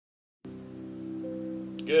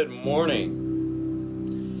Good morning.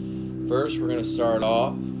 First, we're going to start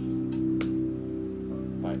off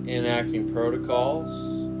by enacting protocols.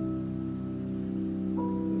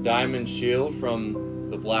 Diamond shield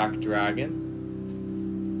from the Black Dragon.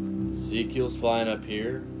 Ezekiel's flying up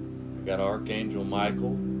here. I got Archangel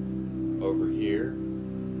Michael over here.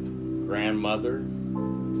 Grandmother.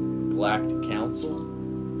 Galactic Council.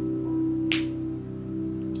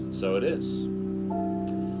 So it is.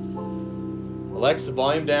 Alexa,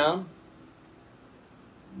 volume down.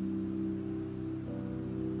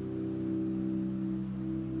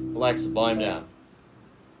 Alexa, volume down.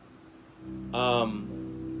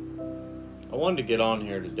 I wanted to get on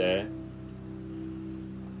here today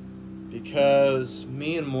because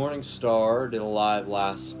me and MorningStar did a live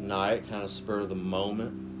last night, kind of spur of the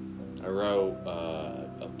moment. I wrote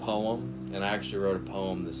a poem, and I actually wrote a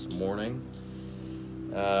poem this morning.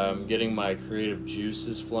 Getting my creative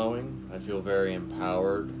juices flowing. I feel very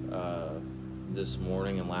empowered this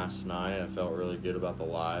morning and last night. I felt really good about the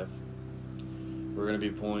live. We're going to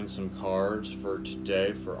be pulling some cards for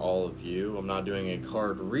today for all of you. I'm not doing a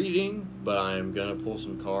card reading, but I am going to pull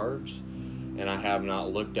some cards, and I have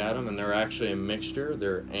not looked at them, and they're actually a mixture.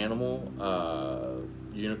 They're animal,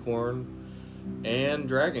 unicorn, and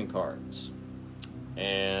dragon cards.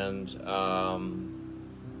 And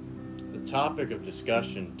the topic of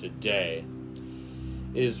discussion today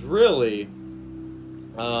is really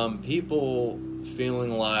people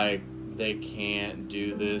feeling like they can't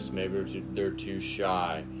do this. Maybe they're too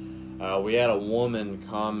shy. We had a woman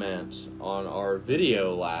comment on our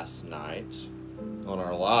video last night, on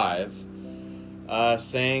our live,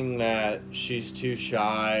 saying that she's too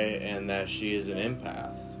shy and that she is an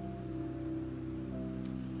empath.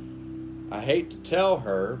 I hate to tell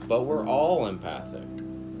her, but we're all empathic.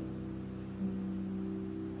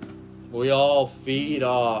 We all feed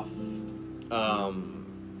off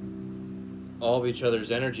all of each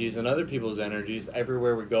other's energies and other people's energies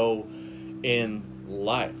everywhere we go in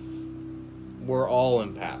life. We're all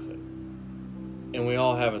empathic. And we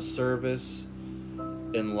all have a service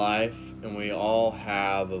in life, and we all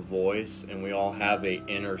have a voice, and we all have an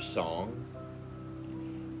inner song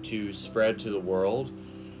to spread to the world.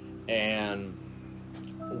 And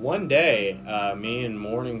one day, me and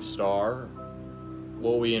MorningStar,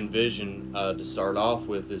 what we envision to start off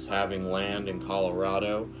with is having land in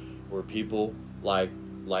Colorado where people like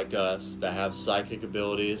us that have psychic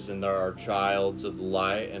abilities and there are childs of the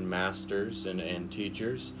light and masters and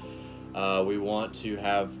teachers. We want to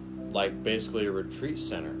have like basically a retreat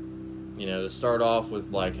center, to start off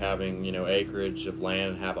with like having, acreage of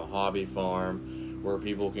land, have a hobby farm where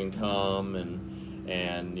people can come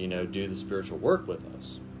and do the spiritual work with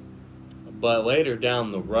us. But later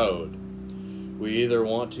down the road, we either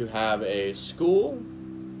want to have a school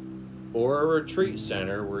or a retreat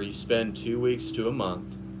center where you spend 2 weeks to a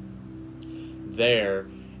month there,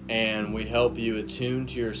 and we help you attune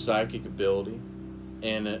to your psychic ability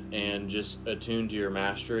and just attune to your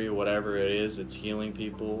mastery, whatever it is. It's healing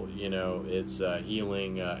people, it's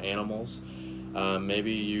healing animals.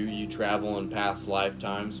 Maybe you travel in past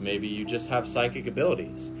lifetimes. Maybe you just have psychic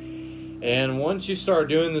abilities. And once you start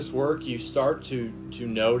doing this work, you start to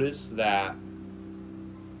notice that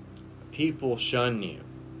people shun you,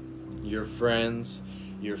 your friends,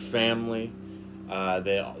 your family.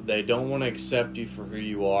 They don't want to accept you for who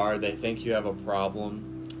you are. They think you have a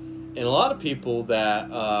problem. And a lot of people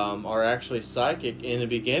that are actually psychic, in the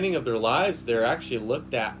beginning of their lives, they're actually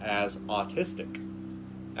looked at as autistic.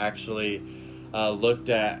 Actually looked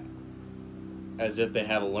at as if they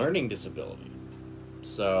have a learning disability.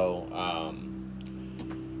 So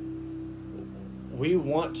we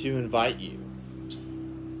want to invite you.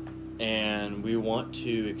 And we want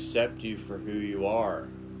to accept you for who you are,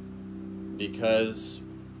 because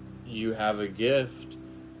you have a gift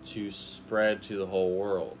to spread to the whole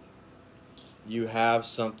world. You have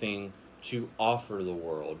something to offer the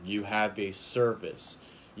world. You have a service.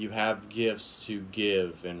 You have gifts to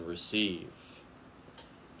give and receive.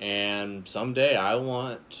 And someday I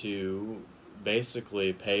want to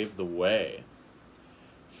basically pave the way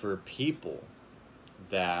for people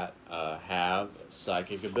that have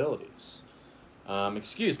psychic abilities.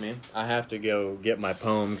 Excuse me, I have to go get my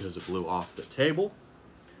poem because it blew off the table.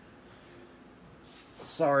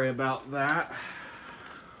 Sorry about that.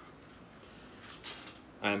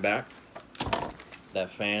 I'm back. That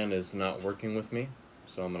fan is not working with me,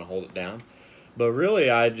 so I'm going to hold it down. But really,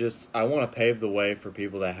 I want to pave the way for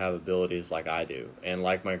people that have abilities like I do, and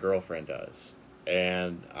like my girlfriend does.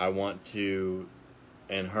 And I want to,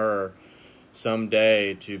 and her,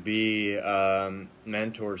 someday to be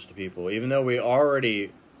mentors to people. Even though we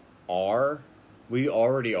already are We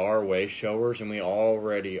already are way showers, and we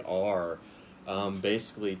already are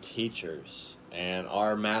basically teachers and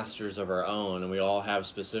are masters of our own, and we all have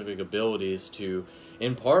specific abilities to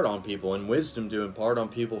impart on people and wisdom to impart on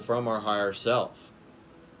people from our higher self,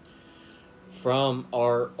 from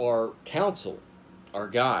our counsel, our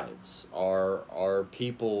guides, our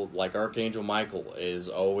people. Like Archangel Michael is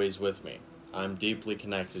always with me. I'm deeply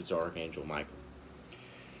connected to Archangel Michael.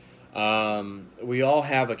 We all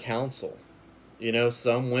have a counsel. You know,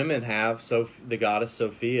 some women have the goddess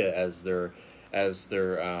Sophia as their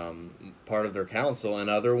part of their counsel, and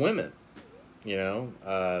other women. You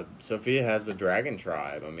know, Sophia has the dragon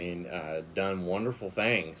tribe. I mean, done wonderful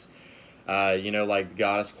things. You know, like the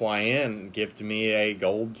goddess Kuai Yin gifted me a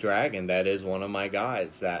gold dragon that is one of my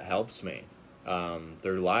guides that helps me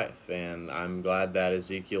through life, and I'm glad that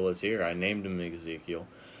Ezekiel is here. I named him Ezekiel,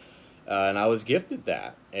 and I was gifted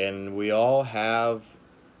that. And we all have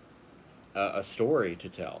a story to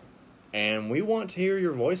tell, and we want to hear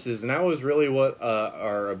your voices. And that was really what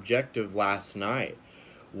our objective last night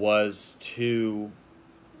was, to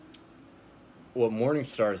what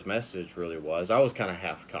MorningStar's message really was. I was kind of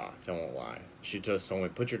half-cocked, I won't lie. She just told me,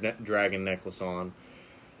 put your dragon necklace on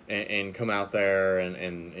and come out there,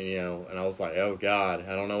 and you know, and I was like, oh God,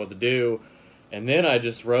 I don't know what to do. And then I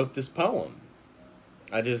just wrote this poem.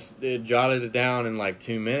 I just jotted it down in like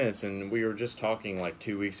 2 minutes, and we were just talking like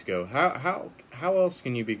 2 weeks ago. How else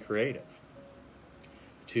can you be creative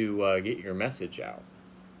to get your message out?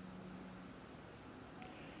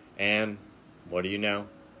 And what do you know?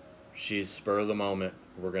 She's spur of the moment.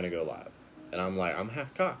 We're gonna go live, and I'm like, I'm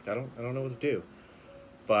half cocked. I don't know what to do,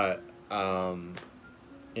 but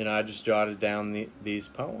you know, I just jotted down these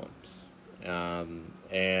poems.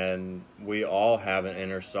 And we all have an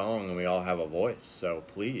inner song, and we all have a voice. So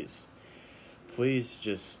please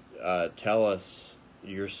just tell us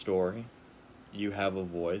your story. You have a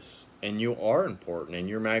voice, and you are important, and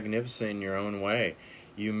you're magnificent in your own way.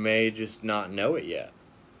 You may just not know it yet.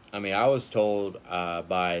 I mean, I was told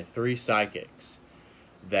by 3 psychics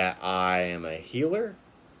that I am a healer,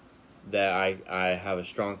 that I have a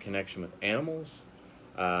strong connection with animals,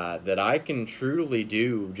 that I can truly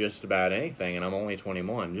do just about anything, and I'm only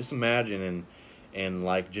 21. Just imagine in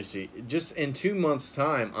like just in 2 months'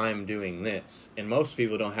 time, I'm doing this, and most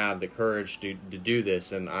people don't have the courage to do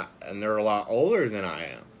this, and they're a lot older than I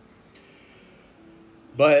am.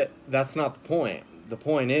 But that's not the point. The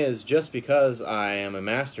point is, just because I am a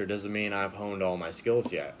master doesn't mean I've honed all my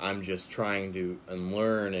skills yet. I'm just trying to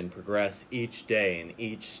learn and progress each day, and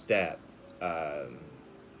each step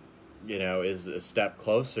you know, is a step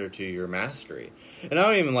closer to your mastery. And I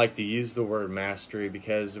don't even like to use the word mastery,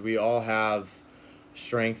 because we all have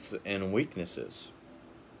strengths and weaknesses,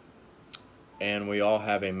 and we all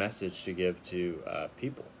have a message to give to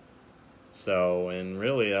people. So, and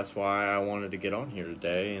really, that's why I wanted to get on here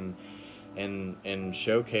today and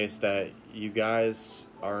showcase that you guys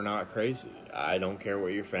are not crazy. I don't care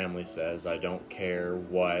what your family says. I don't care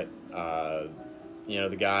what you know,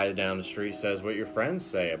 the guy down the street says, what your friends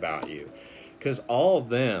say about you. Because all of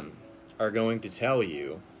them are going to tell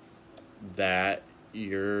you that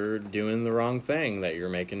you're doing the wrong thing, that you're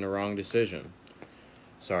making the wrong decision.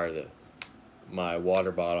 Sorry that my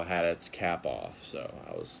water bottle had its cap off, so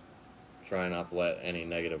I was trying not to let any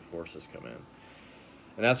negative forces come in.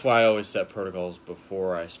 And that's why I always set protocols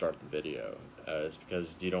before I start the video. It's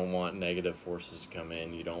because you don't want negative forces to come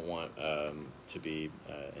in. You don't want to be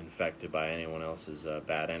infected by anyone else's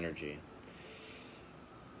bad energy.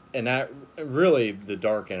 And that really, the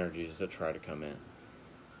dark energies that try to come in.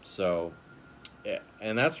 So, yeah,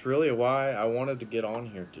 and that's really why I wanted to get on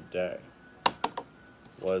here today,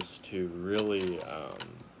 was to really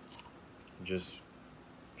just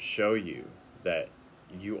show you that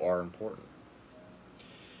you are important.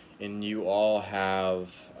 And you all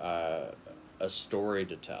have a story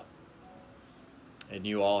to tell. And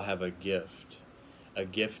you all have a gift, a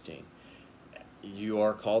gifting. You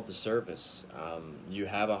are called to service. You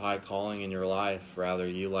have a high calling in your life, whether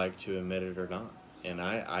you like to admit it or not. And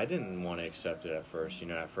I didn't want to accept it at first. You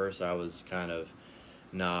know, at first I was kind of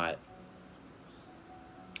not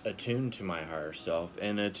attuned to my higher self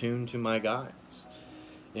and attuned to my guides.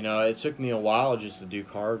 You know, it took me a while just to do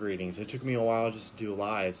card readings. It took me a while just to do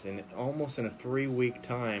lives. And almost in a 3-week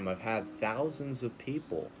time, I've had thousands of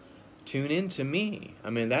people tune in to me. I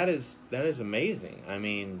mean, that is amazing. I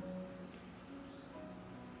mean,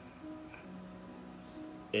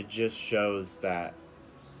 it just shows that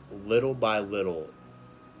little by little,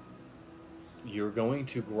 you're going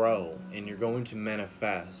to grow and you're going to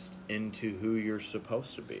manifest into who you're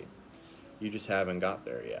supposed to be. You just haven't got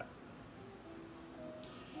there yet.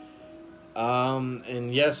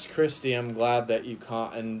 And yes, Christy, I'm glad that you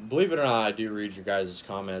and believe it or not, I do read your guys'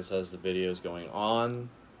 comments as the video is going on.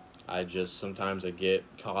 Sometimes I get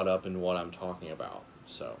caught up in what I'm talking about,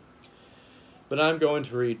 so. But I'm going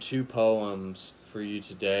to read 2 poems for you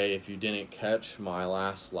today. If you didn't catch my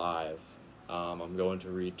last live, I'm going to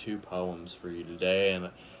read 2 poems for you today,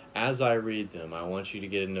 and as I read them, I want you to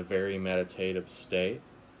get in a very meditative state.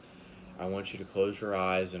 I want you to close your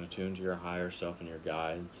eyes and attune to your higher self and your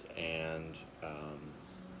guides, and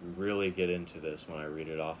really get into this when I read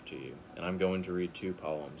it off to you. And I'm going to read 2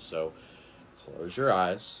 poems, so close your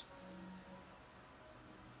eyes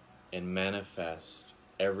and manifest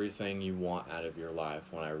everything you want out of your life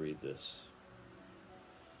when I read this.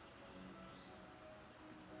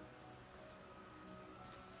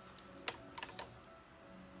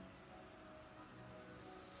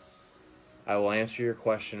 I will answer your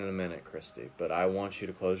question in a minute, Christy, but I want you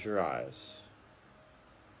to close your eyes,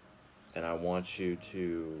 and I want you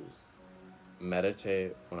to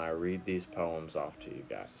meditate when I read these poems off to you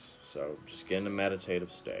guys. So just get in a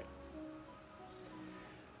meditative state.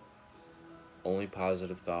 Only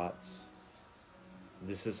positive thoughts.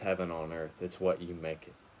 This is heaven on earth. It's what you make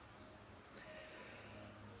it.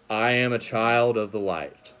 I am a child of the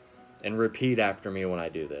light. And repeat after me when I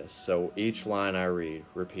do this. So each line I read,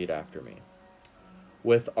 repeat after me.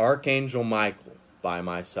 With Archangel Michael by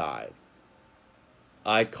my side,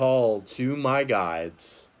 I call to my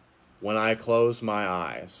guides when I close my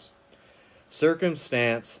eyes.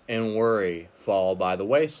 Circumstance and worry fall by the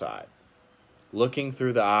wayside, looking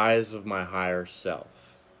through the eyes of my higher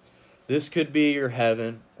self. This could be your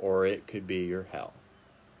heaven, or it could be your hell.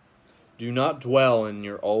 Do not dwell in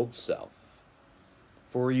your old self,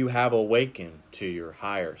 for you have awakened to your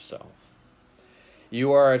higher self.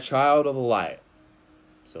 You are a child of the light,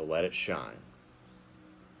 so let it shine.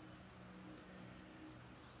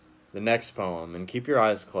 The next poem, and keep your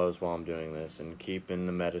eyes closed while I'm doing this, and keep in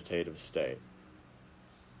the meditative state.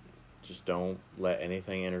 Just don't let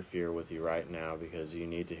anything interfere with you right now, because you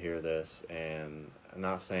need to hear this, and I'm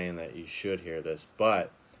not saying that you should hear this,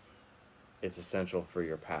 but it's essential for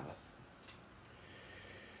your path.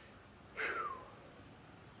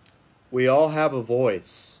 We all have a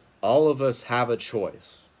voice. All of us have a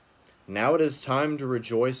choice. Now it is time to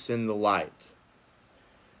rejoice in the light.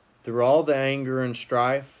 Through all the anger and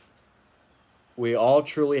strife, we all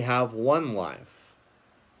truly have one life.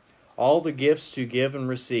 All the gifts to give and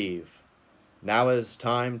receive. Now it is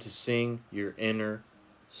time to sing your inner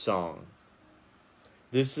song.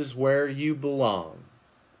 This is where you belong.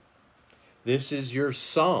 This is your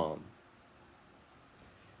psalm.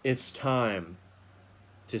 It's time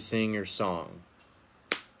to sing your song.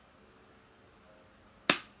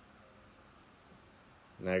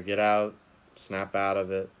 Now get out, snap out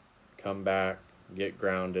of it, come back, get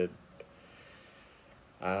grounded.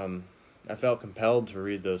 I felt compelled to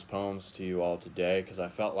read those poems to you all today because I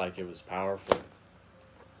felt like it was powerful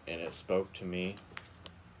and it spoke to me.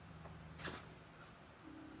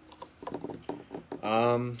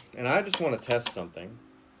 And I just want to test something.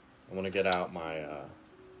 I want to get out my...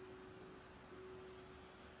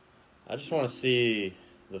 I just want to see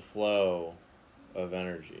the flow of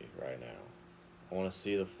energy right now. I want to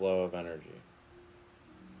see the flow of energy.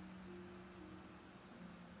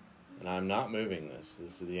 And I'm not moving this.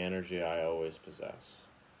 This is the energy I always possess.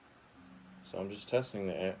 So I'm just testing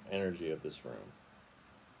the energy of this room.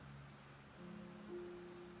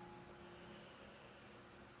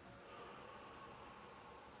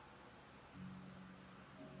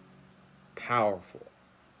 Powerful.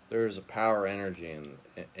 There's a power energy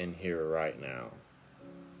in here right now.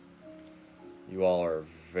 You all are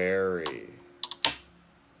very,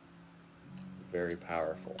 very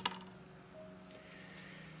powerful.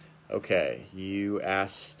 Okay, you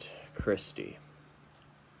asked Christy.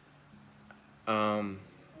 Well,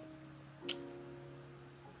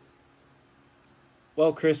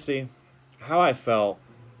 Christy, how I felt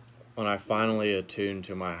when I finally attuned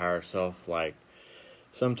to my higher self, like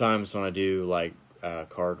sometimes when I do like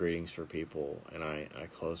card readings for people and I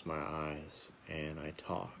close my eyes and I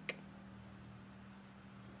talk.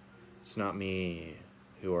 It's not me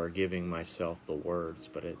who are giving myself the words,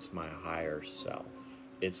 but it's my higher self.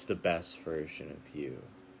 It's the best version of you,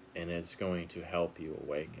 and it's going to help you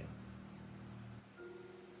awaken.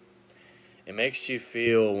 It makes you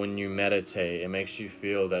feel, when you meditate, it makes you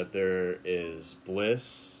feel that there is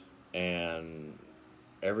bliss and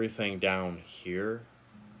everything down here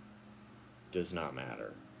does not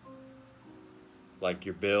matter. Like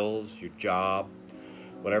your bills, your job,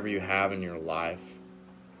 whatever you have in your life,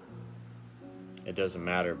 It doesn't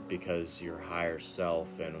matter, because your higher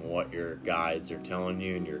self and what your guides are telling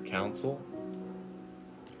you and your counsel,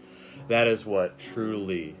 that is what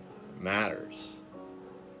truly matters.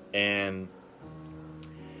 And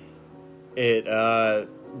it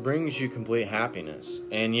brings you complete happiness.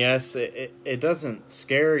 And yes, it doesn't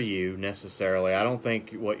scare you necessarily. I don't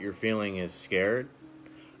think what you're feeling is scared.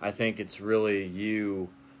 I think it's really you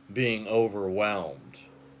being overwhelmed.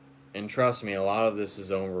 And trust me, a lot of this is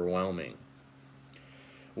overwhelming.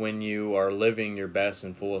 When you are living your best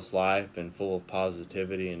and fullest life and full of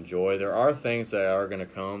positivity and joy, there are things that are going to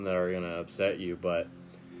come that are going to upset you, but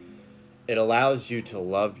it allows you to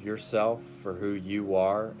love yourself for who you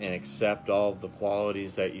are and accept all of the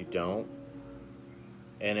qualities that you don't.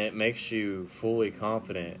 And it makes you fully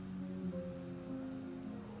confident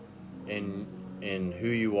in who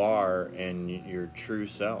you are and your true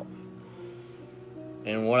self.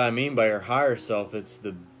 And what I mean by your higher self, it's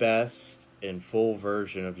the best and full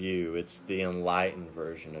version of you. It's the enlightened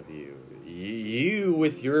version of you. You,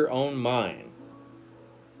 with your own mind,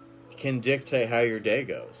 can dictate how your day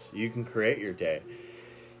goes. You can create your day.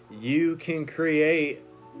 You can create,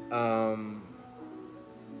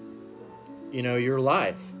 your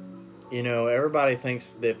life. Everybody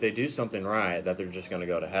thinks that if they do something right, that they're just going to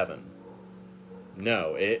go to heaven.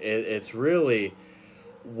 No, it's really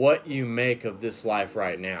what you make of this life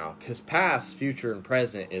right now. Because past, future, and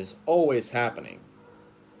present is always happening.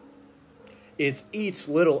 It's each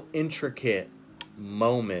little intricate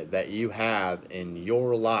moment that you have in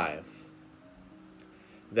your life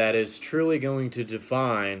that is truly going to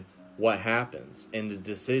define what happens and the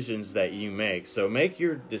decisions that you make. So make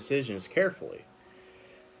your decisions carefully.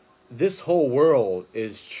 This whole world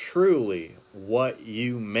is truly what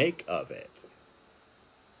you make of it.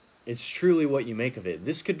 It's truly what you make of it.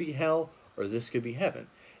 This could be hell or this could be heaven.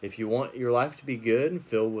 If you want your life to be good and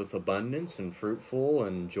filled with abundance and fruitful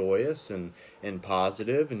and joyous and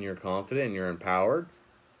positive, and you're confident and you're empowered,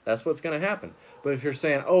 that's what's going to happen. But if you're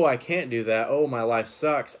saying, oh, I can't do that, oh, my life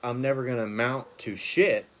sucks, I'm never going to amount to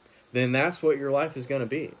shit, then that's what your life is going to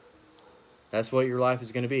be. That's what your life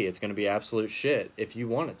is going to be. It's going to be absolute shit if you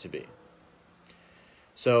want it to be.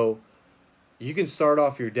 So you can start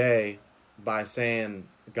off your day by saying,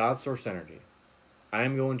 God, source energy, I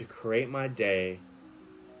am going to create my day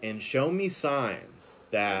and show me signs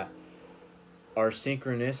that are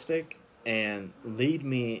synchronistic and lead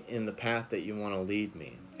me in the path that you want to lead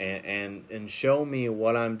me, and show me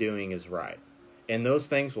what I'm doing is right. And those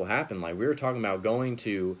things will happen. Like we were talking about going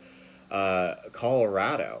to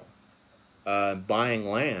Colorado, buying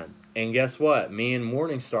land. And guess what? Me and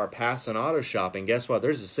Morningstar passed an auto shop, and guess what?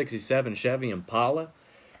 There's a 67 Chevy Impala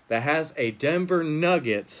that has a Denver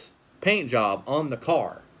Nuggets paint job on the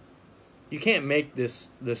car. You can't make this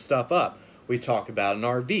stuff up. We talk about an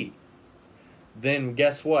RV. Then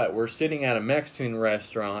guess what? We're sitting at a Mexican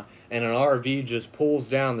restaurant and an RV just pulls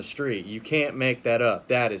down the street. You can't make that up.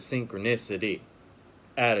 That is synchronicity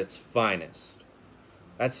at its finest.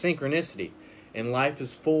 That's synchronicity. And life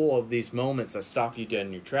is full of these moments that stop you dead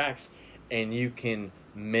in your tracks, and you can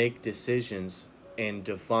make decisions and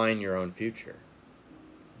define your own future.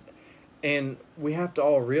 And we have to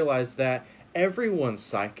all realize that everyone's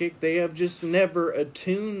psychic. They have just never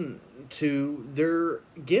attuned to their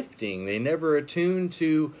gifting. They never attune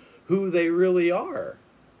to who they really are.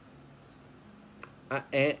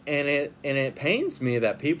 And it pains me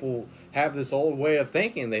that people have this old way of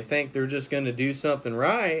thinking. They think they're just going to do something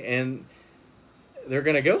right and they're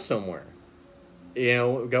going to go somewhere.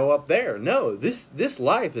 Go up there. No, this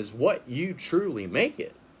life is what you truly make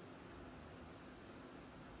it.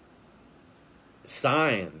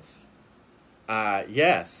 Signs.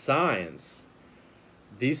 Yes, signs.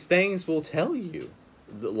 These things will tell you.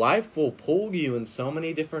 Life will pull you in so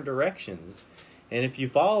many different directions. And if you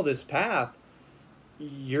follow this path,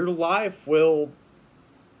 your life will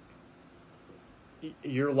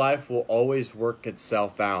always work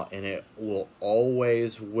itself out, and it will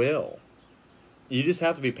always will. You just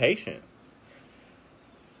have to be patient.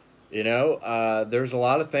 There's a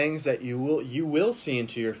lot of things that you will see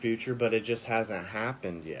into your future, but it just hasn't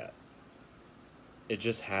happened yet. It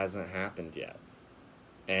just hasn't happened yet.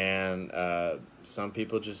 And some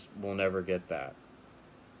people just will never get that.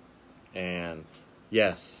 And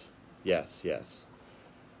yes.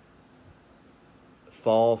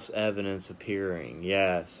 False evidence appearing.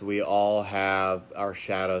 Yes, we all have our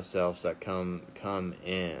shadow selves that come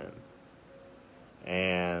in.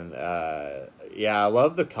 And I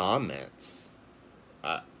love the comments.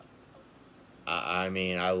 I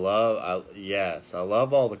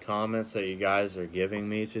love all the comments that you guys are giving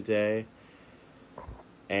me today.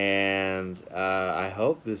 And I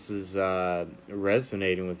hope this is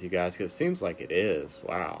resonating with you guys, because it seems like it is.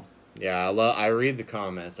 Wow. Yeah, I read the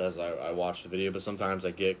comments as I watch the video, but sometimes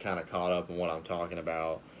I get kind of caught up in what I'm talking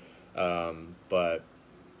about. But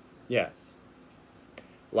yes,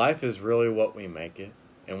 life is really what we make it.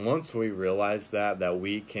 And once we realize that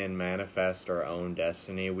we can manifest our own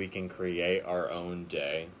destiny, we can create our own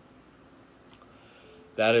day,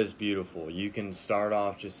 that is beautiful. You can start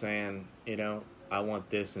off just saying, I want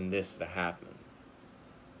this and this to happen.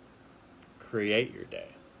 Create your day.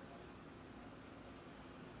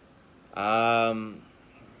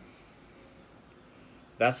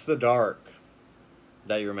 That's the dark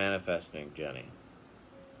that you're manifesting, Jenny.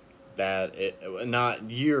 Not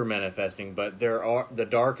you're manifesting, but the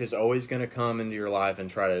dark is always going to come into your life and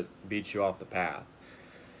try to beat you off the path.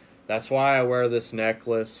 That's why I wear this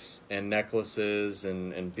necklace and necklaces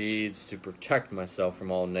and beads, to protect myself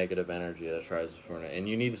from all negative energy that tries to form it. And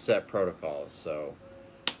you need to set protocols. So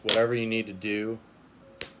whatever you need to do,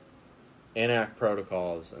 enact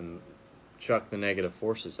protocols and chuck the negative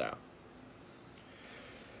forces out.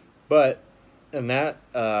 And that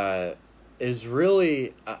is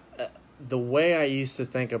really, the way I used to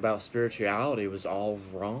think about spirituality was all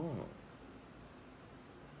wrong.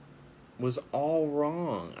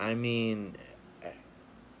 I mean,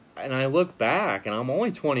 and I look back, and I'm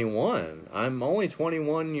only 21. I'm only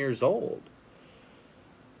 21 years old.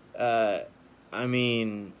 I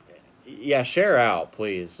mean, yeah, share out,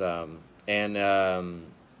 please.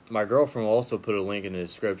 My girlfriend will also put a link in the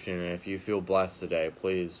description, and if you feel blessed today,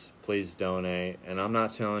 please donate. And I'm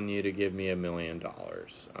not telling you to give me $1 million.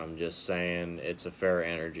 I'm just saying it's a fair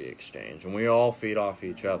energy exchange, and we all feed off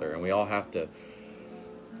each other, and we all have to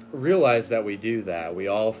realize that we do that. We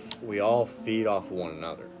all feed off of one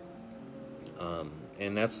another,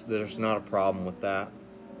 and there's not a problem with that.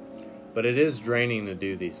 But it is draining to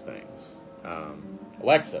do these things.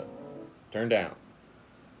 Alexa, turn down.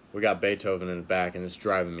 We got Beethoven in the back, and it's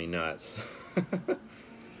driving me nuts.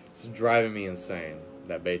 It's driving me insane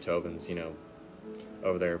that Beethoven's,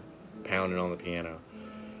 over there pounding on the piano.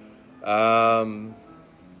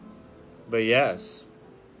 But yes,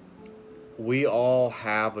 we all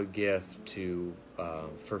have a gift to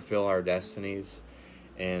fulfill our destinies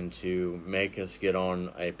and to make us get on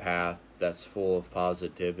a path that's full of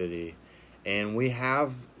positivity. And we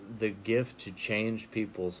have the gift to change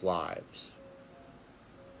people's lives.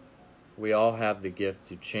 We all have the gift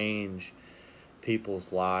to change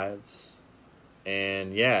people's lives.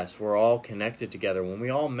 And yes, we're all connected together. When we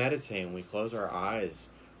all meditate and we close our eyes,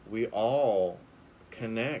 we all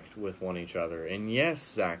connect with one each other. And yes,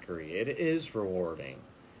 Zachary, it is rewarding.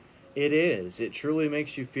 It is. It truly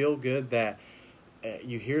makes you feel good that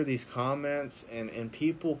you hear these comments and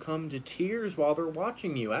people come to tears while they're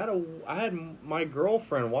watching you. I had my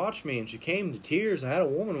girlfriend watch me, and she came to tears. I had a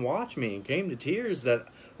woman watch me and came to tears that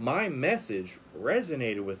my message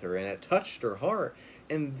resonated with her and it touched her heart.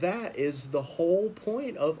 And that is the whole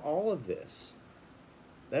point of all of this.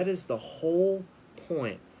 That is the whole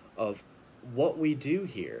point of what we do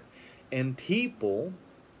here. And people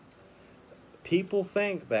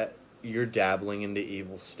think that you're dabbling into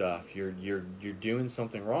evil stuff. You're doing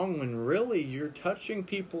something wrong, when really you're touching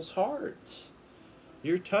people's hearts.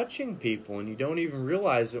 You're touching people, and you don't even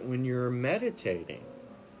realize it when you're meditating.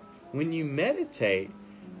 When you meditate,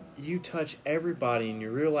 you touch everybody, and you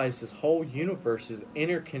realize this whole universe is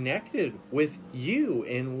interconnected with you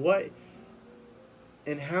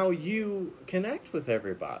and how you connect with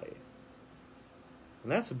everybody.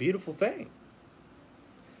 And that's a beautiful thing.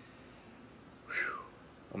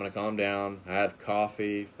 I'm going to calm down. I had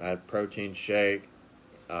coffee. I had protein shake.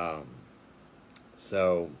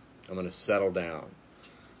 So I'm going to settle down,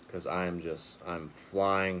 because I'm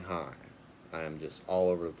flying high. I am just all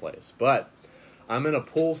over the place. But I'm going to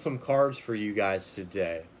pull some cards for you guys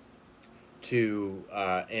today to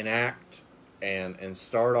enact and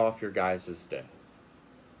start off your guys' day.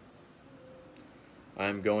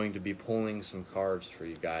 I'm going to be pulling some cards for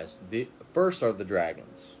you guys. The first are the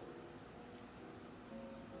dragons.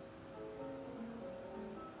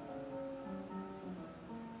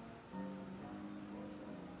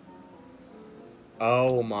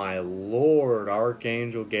 Oh my Lord,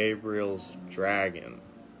 Archangel Gabriel's dragon.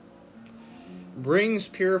 Brings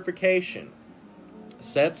purification.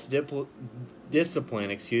 Sets discipline,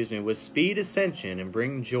 with speed ascension and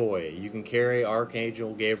bring joy. You can carry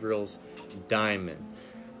Archangel Gabriel's diamond.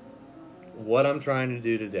 What I'm trying to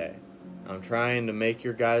do today, I'm trying to make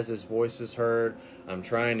your guys' voices heard. I'm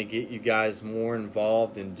trying to get you guys more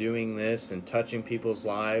involved in doing this and touching people's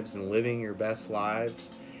lives and living your best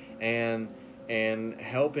lives and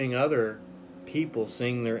helping other people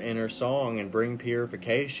sing their inner song and bring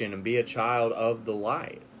purification and be a child of the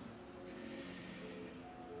light.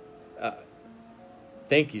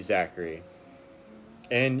 Thank you, Zachary.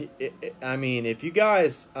 And I mean, if you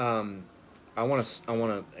guys, I want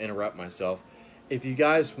to interrupt myself. If you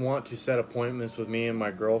guys want to set appointments with me and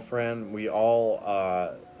my girlfriend, we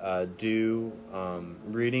all do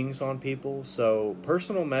readings on people. So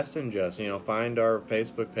personal message us. Find our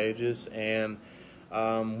Facebook pages, and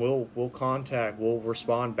we'll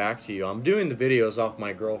respond back to you. I'm doing the videos off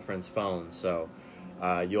my girlfriend's phone, so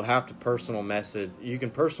you'll have to personal message. You can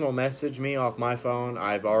personal message me off my phone.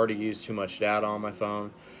 I've already used too much data on my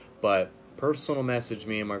phone, but personal message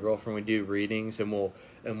me and my girlfriend. We do readings, and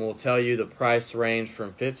we'll tell you the price range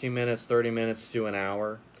from 15 minutes, 30 minutes to an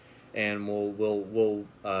hour, and we'll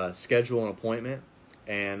schedule an appointment.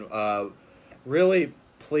 And really,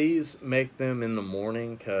 please make them in the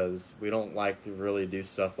morning, because we don't like to really do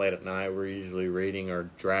stuff late at night. We're usually reading our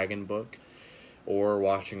dragon book or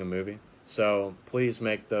watching a movie. So please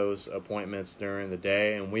make those appointments during the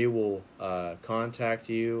day, and we will contact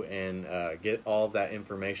you and get all of that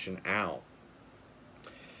information out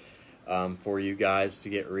for you guys to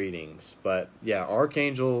get readings. But yeah,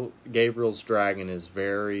 Archangel Gabriel's dragon is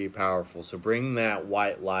very powerful. So bring that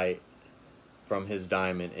white light from his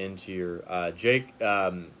diamond into your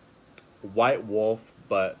White Wolf,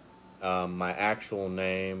 but my actual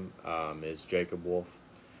name is Jacob Wolf.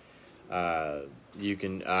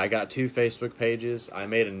 I got 2 Facebook pages. I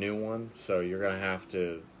made a new one, so you're gonna have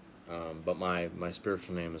to. But my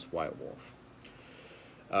spiritual name is White Wolf.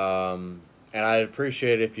 And I'd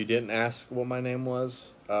appreciate it if you didn't ask what my name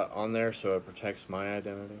was on there, so it protects my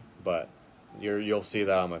identity. But you'll see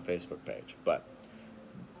that on my Facebook page. But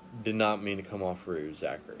did not mean to come off rude,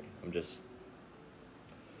 Zachary. I'm just.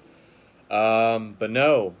 But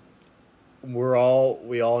no.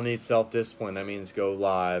 We all need self-discipline. That means go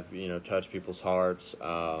live, touch people's hearts,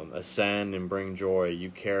 ascend and bring joy. You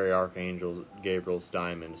carry Archangel Gabriel's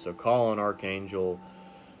diamond. So call on Archangel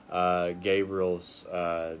Gabriel's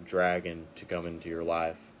dragon to come into your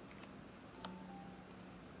life.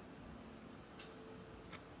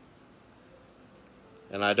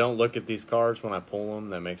 And I don't look at these cards when I pull them.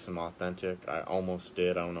 That makes them authentic. I almost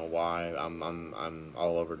did. I don't know why. I'm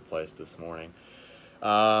all over the place this morning.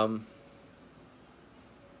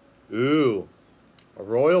 Ooh, a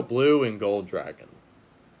royal blue and gold dragon.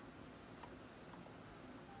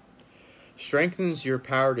 Strengthens your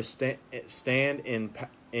power to stand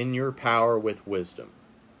in your power with wisdom.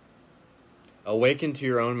 Awaken to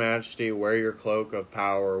your own majesty, wear your cloak of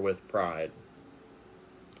power with pride.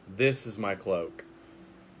 This is my cloak.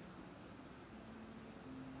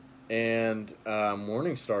 And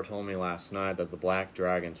MorningStar told me last night that the black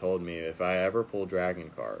dragon told me if I ever pull dragon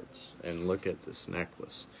cards, and look at this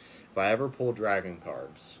necklace, if I ever pull dragon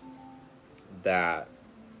cards, that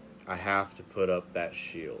I have to put up that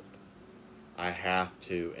shield. I have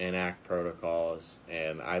to enact protocols,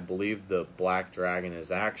 and I believe the black dragon is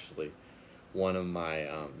actually one of my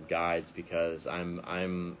guides, because I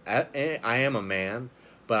am a man,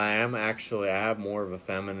 but I have more of a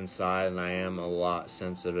feminine side, and I am a lot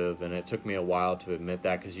sensitive, and it took me a while to admit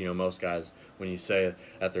that, because most guys, when you say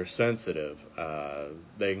that they're sensitive,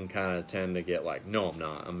 they can kind of tend to get like, no, I'm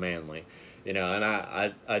not, I'm manly, and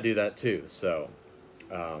I do that too. So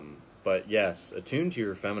but yes, attune to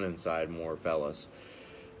your feminine side more, fellas,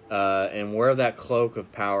 and wear that cloak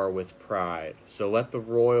of power with pride. So let the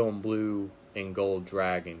royal and blue and gold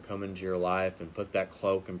dragon come into your life and put that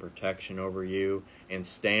cloak and protection over you, and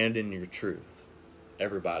stand in your truth.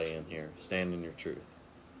 Everybody in here, stand in your truth.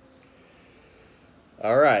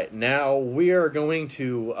 Alright, now we are going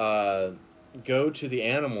to go to the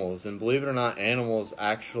animals, and believe it or not, animals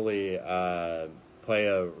actually play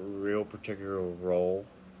a real particular role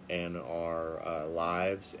in our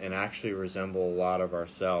lives, and actually resemble a lot of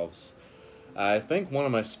ourselves. I think one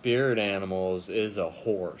of my spirit animals is a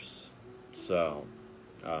horse. So,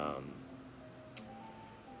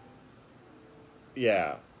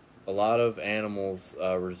 yeah, a lot of animals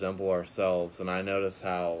resemble ourselves, and I notice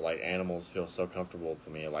how, animals feel so comfortable with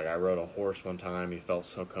me. I rode a horse one time, he felt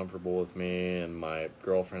so comfortable with me, and my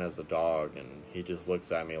girlfriend has a dog, and he just looks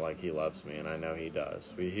at me like he loves me, and I know he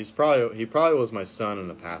does. He probably was my son in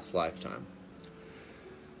a past lifetime.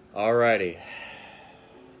 Alrighty.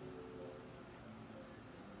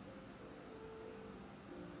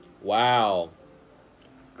 Wow.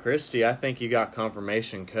 Christy, I think you got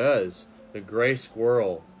confirmation, because the gray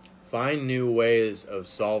squirrel, find new ways of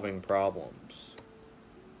solving problems.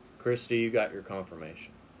 Christy, you got your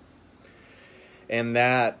confirmation. And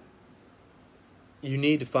that you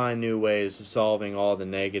need to find new ways of solving all the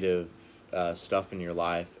negative stuff in your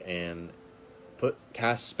life and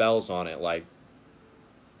cast spells on it. Like,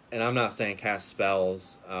 and I'm not saying cast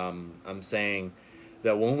spells. I'm saying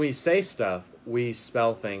that when we say stuff, we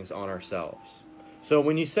spell things on ourselves. So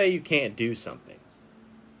when you say you can't do something,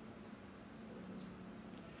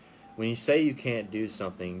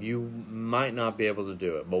 you might not be able to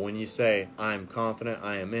do it. But when you say, I am confident,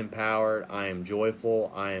 I am empowered, I am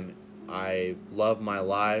joyful, I love my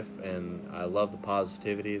life, and I love the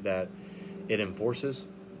positivity that it enforces,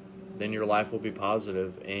 then your life will be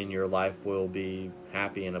positive and your life will be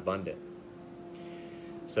happy and abundant.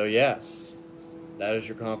 So yes, that is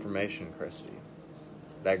your confirmation, Christy.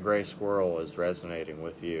 That gray squirrel is resonating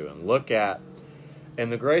with you.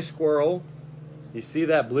 And the gray squirrel, you see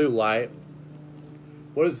that blue light?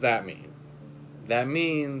 What does that mean? That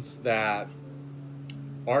means that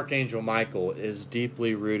Archangel Michael is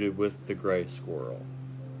deeply rooted with the gray squirrel.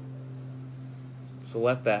 So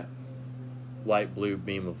let that light blue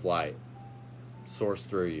beam of light source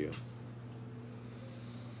through you.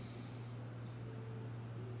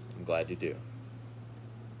 I'm glad you do.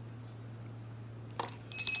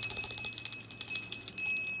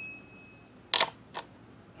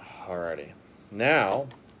 Alrighty. Now,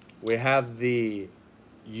 we have the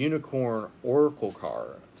Unicorn Oracle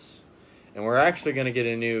cards. And we're actually going to get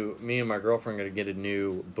me and my girlfriend are going to get a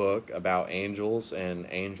new book about angels and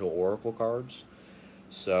angel oracle cards.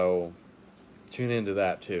 So, tune into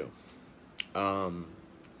that too.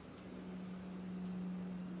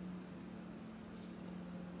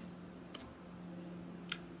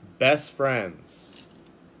 Best friends.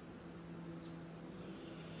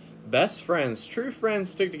 Best friends. True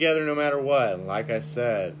friends stick together no matter what. Like I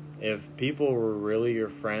said, if people were really your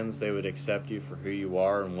friends, they would accept you for who you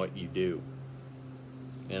are and what you do.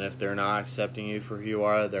 And if they're not accepting you for who you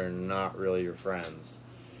are, they're not really your friends.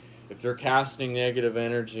 If they're casting negative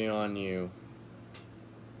energy on you,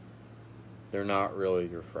 they're not really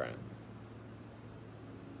your friend.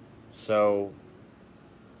 So,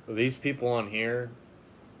 these people on here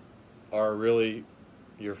are really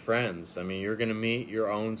your friends. I mean, you're going to meet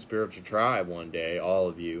your own spiritual tribe one day, all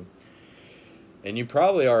of you. And you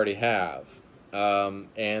probably already have.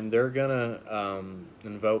 And they're going to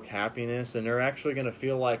invoke happiness, and they're actually going to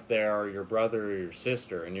feel like they are your brother or your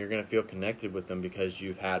sister, and you're going to feel connected with them because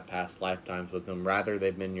you've had past lifetimes with them. Rather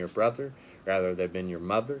they've been your brother, rather they've been your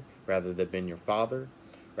mother, rather they've been your father,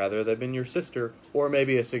 rather they've been your sister, or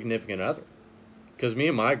maybe a significant other. Because me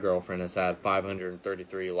and my girlfriend has had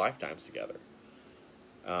 533 lifetimes together.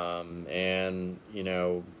 And, you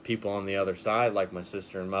know, people on the other side, like my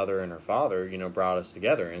sister and mother and her father, you know, brought us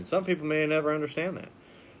together. And some people may never understand that.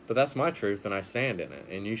 But that's my truth, and I stand in it.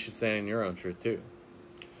 And you should stand in your own truth, too.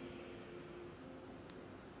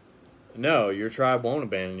 No, your tribe won't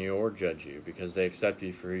abandon you or judge you because they accept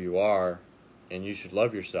you for who you are, and you should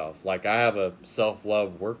love yourself. Like, I have a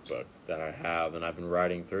self-love workbook that I have, and I've been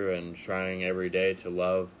writing through it and trying every day to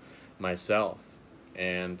love myself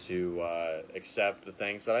and to accept the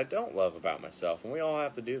things that I don't love about myself, and we all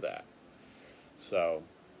have to do that. So,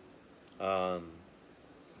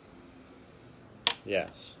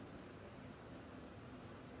 yes.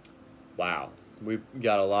 Wow. We've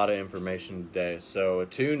got a lot of information today. So,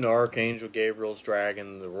 attune to Archangel Gabriel's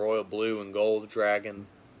dragon, the royal blue and gold dragon,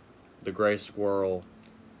 the gray squirrel,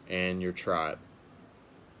 and your tribe.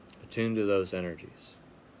 Attune to those energies.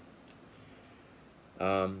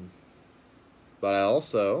 But I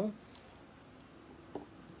also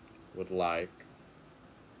would like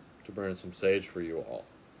to burn some sage for you all.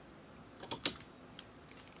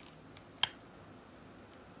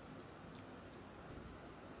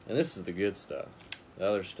 And this is the good stuff. The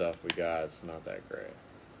other stuff we got is not that great.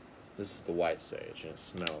 This is the white sage, and it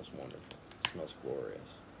smells wonderful. It smells glorious.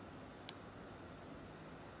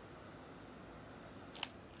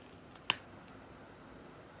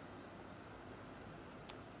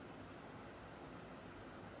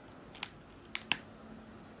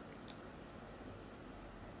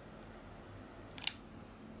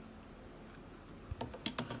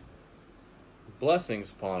 Blessings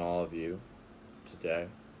upon all of you today.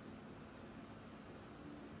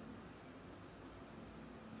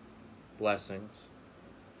 Blessings.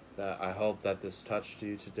 That I hope that this touched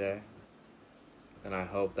you today. And I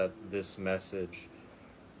hope that this message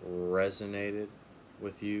resonated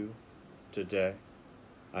with you today.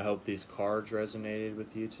 I hope these cards resonated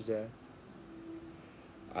with you today.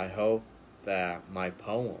 I hope that my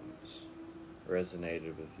poems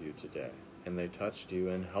resonated with you today. And they touched you,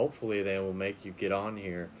 and hopefully they will make you get on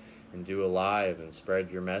here and do a live and spread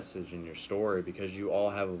your message and your story, because you all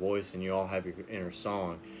have a voice and you all have your inner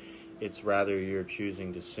song. It's rather you're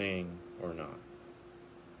choosing to sing or not.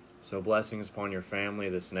 So blessings upon your family,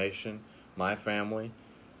 this nation, my family,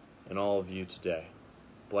 and all of you today.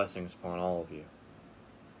 Blessings upon all of you.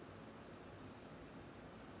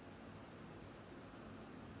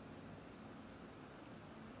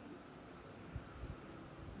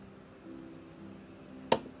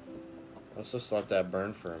 Let's just let that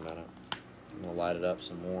burn for a minute. I'm going to light it up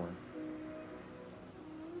some more.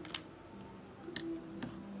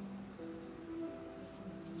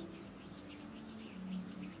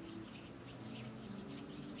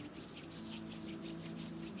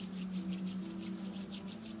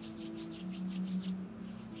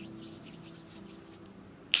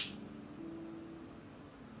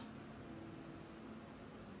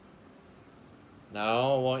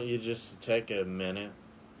 Now I want you just to take a minute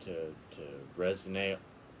to resonate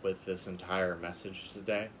with this entire message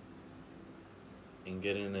today and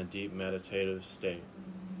get in a deep meditative state.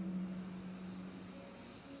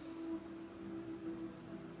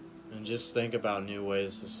 And just think about new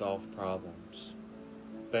ways to solve problems.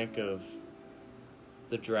 Think of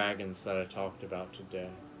the dragons that I talked about today.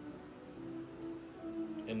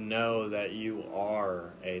 And know that you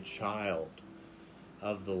are a child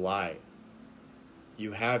of the light.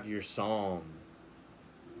 You have your psalm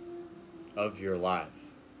of your life.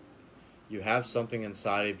 You have something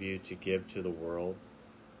inside of you to give to the world,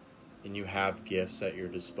 and you have gifts at your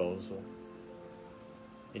disposal.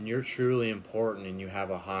 And you're truly important, and you have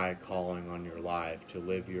a high calling on your life to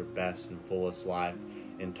live your best and fullest life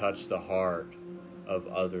and touch the heart of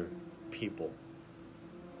other people.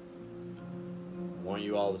 I want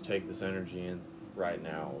you all to take this energy in right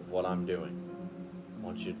now of what I'm doing. I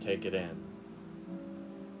want you to take it in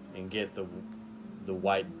and get the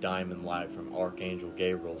white diamond light from Archangel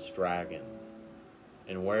Gabriel's dragon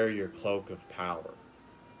and wear your cloak of power.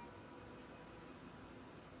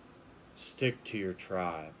 Stick to your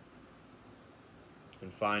tribe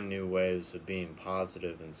and find new ways of being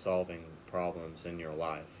positive and solving problems in your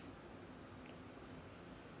life.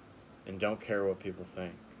 And don't care what people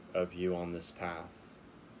think of you on this path,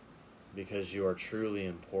 because you are truly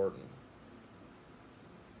important.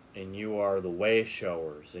 And you are the way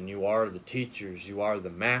showers, and you are the teachers, you are the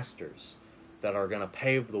masters that are going to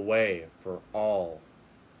pave the way for all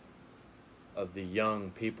of the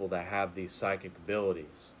young people that have these psychic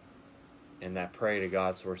abilities and that pray to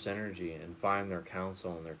God's source energy and find their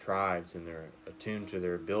counsel and their tribes, and they're attuned to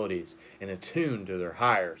their abilities and attuned to their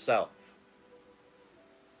higher self.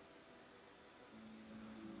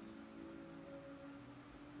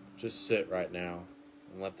 Just sit right now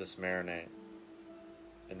and let this marinate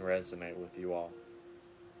and resonate with you all.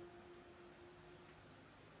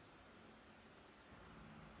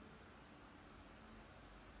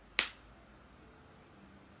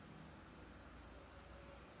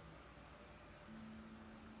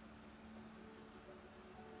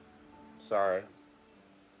 Sorry.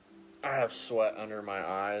 I have sweat under my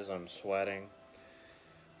eyes. I'm sweating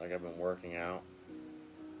like I've been working out.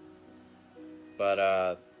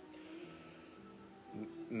 But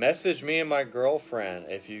message me and my girlfriend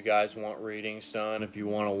if you guys want readings done, if you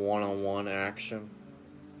want a one-on-one action.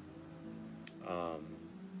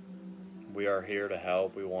 We are here to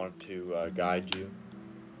help. We want to guide you.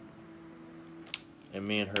 And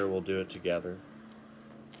me and her will do it together.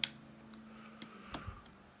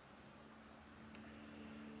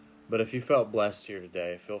 But if you felt blessed here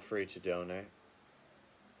today, feel free to donate.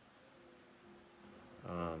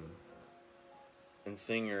 And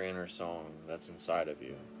sing your inner song that's inside of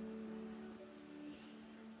you.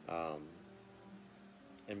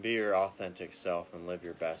 And be your authentic self and live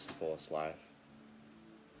your best, fullest life.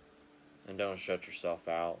 And don't shut yourself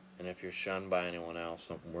out. And if you're shunned by anyone else,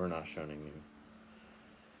 we're not shunning you.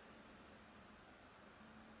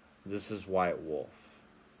 This is White Wolf,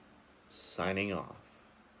 signing off.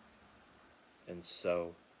 And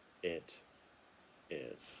so it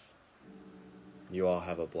is. You all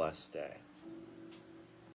have a blessed day.